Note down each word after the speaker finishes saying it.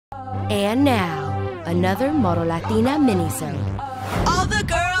And now, another Model Latina mini-sode. All the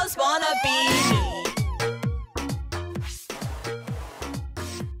girls wanna be me.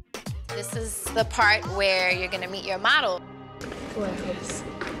 This is the part where you're gonna meet your model. What is?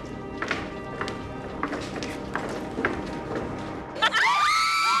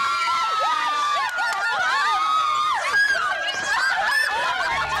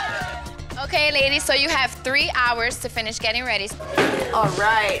 Okay, ladies, so you have 3 hours to finish getting ready. All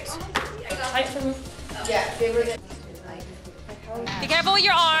right. Be careful with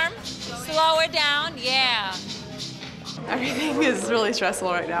your arm. Slow it down, yeah. Everything is really stressful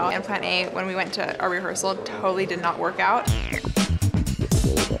right now. And plan A, when we went to our rehearsal, totally did not work out.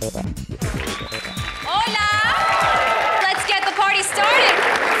 Hola! Let's get the party started.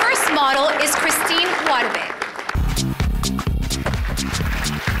 First model is Christine Juarbe.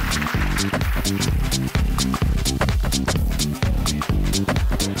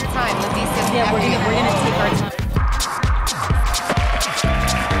 Time, Leticia. Yeah, we're gonna take our time.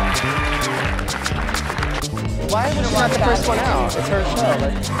 Why is she not the first one out? It's her show.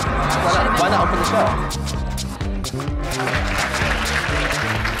 Like, why not open the show?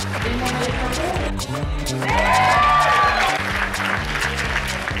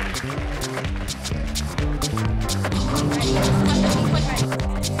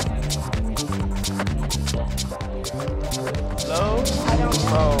 Hello? I don't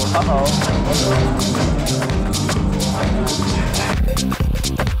know. Uh-oh.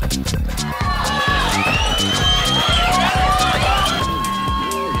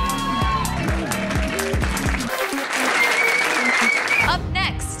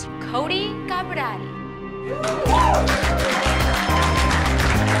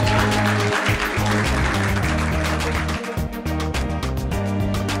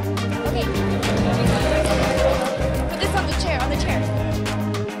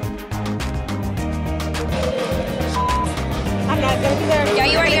 Yeah,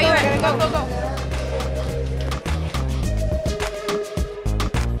 you are. Go, go, go.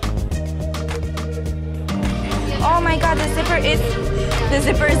 Oh my God, the zipper is.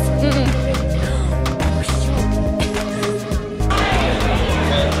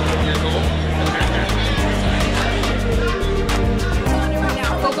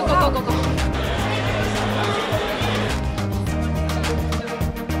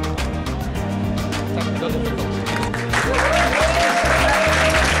 Go.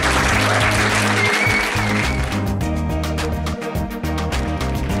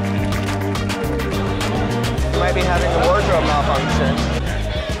 Might be having a wardrobe malfunction.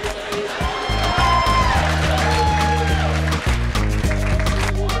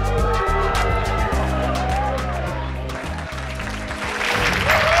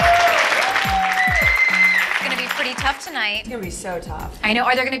 It's gonna be pretty tough tonight. It's gonna be so tough. I know.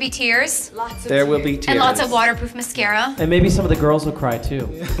 Are there gonna be tears? Lots of There will be tears. And lots of waterproof mascara. And maybe some of the girls will cry too.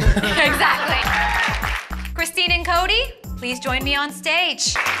 Exactly. Christine and Cody, please join me on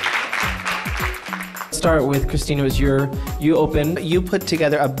stage. Start with Christina. You opened. You put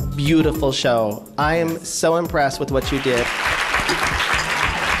together a beautiful show. I am so impressed with what you did.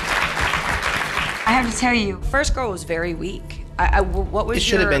 I have to tell you, first girl was very weak. What was It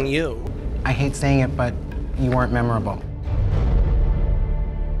should have been you. I hate saying it, but you weren't memorable.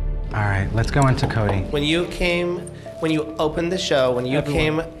 All right, let's go into Cody. When you opened the show,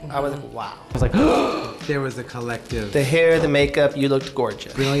 I was like, wow. I was like, There was a collective. The hair, the makeup, you looked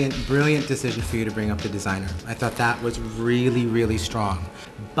gorgeous. Brilliant decision for you to bring up the designer. I thought that was really, really strong.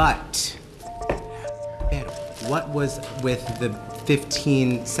 But, what was with the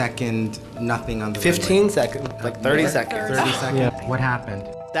 15-second nothing on the 15 seconds, like 30 seconds. 30 seconds. Yeah. What happened?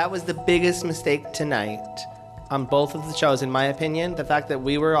 That was the biggest mistake tonight on both of the shows, in my opinion. The fact that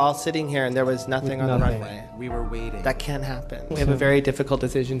we were all sitting here and there was nothing on the runway. We were waiting. That can't happen. We have a very difficult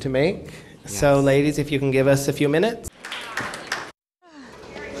decision to make. Yes. So ladies, if you can give us a few minutes.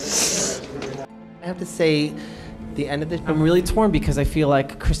 I have to say, the end of the show. I'm really torn because I feel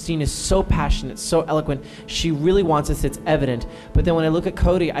like Christine is so passionate, so eloquent. She really wants us, it's evident. But then when I look at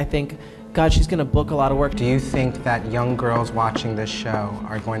Cody, I think, God, she's gonna book a lot of work. Do you think that young girls watching this show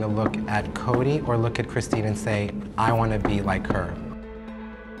are going to look at Cody or look at Christine and say, I want to be like her?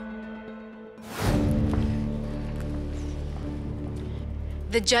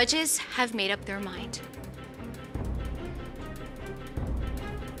 The judges have made up their mind.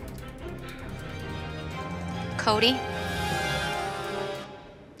 Cody,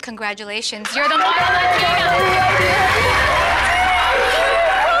 congratulations. You're the Model Latina.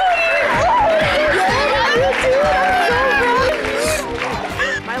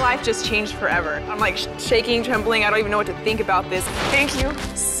 My life life just changed forever. I'm like shaking, trembling. I don't even know what to think about this. Thank you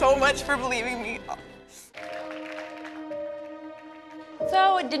so much for believing me.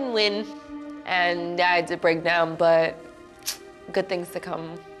 So it didn't win, and I had to break down, but good things to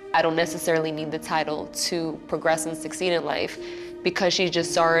come. I don't necessarily need the title to progress and succeed in life. Because she's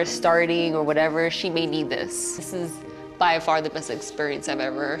just starting or whatever, she may need this. This is by far the best experience I've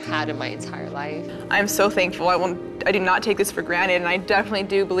ever had in my entire life. I'm so thankful. I do not take this for granted, and I definitely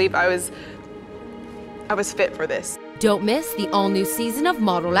do believe I was fit for this. Don't miss the all-new season of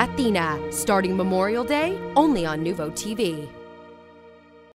Model Latina, starting Memorial Day, only on Nuvo TV.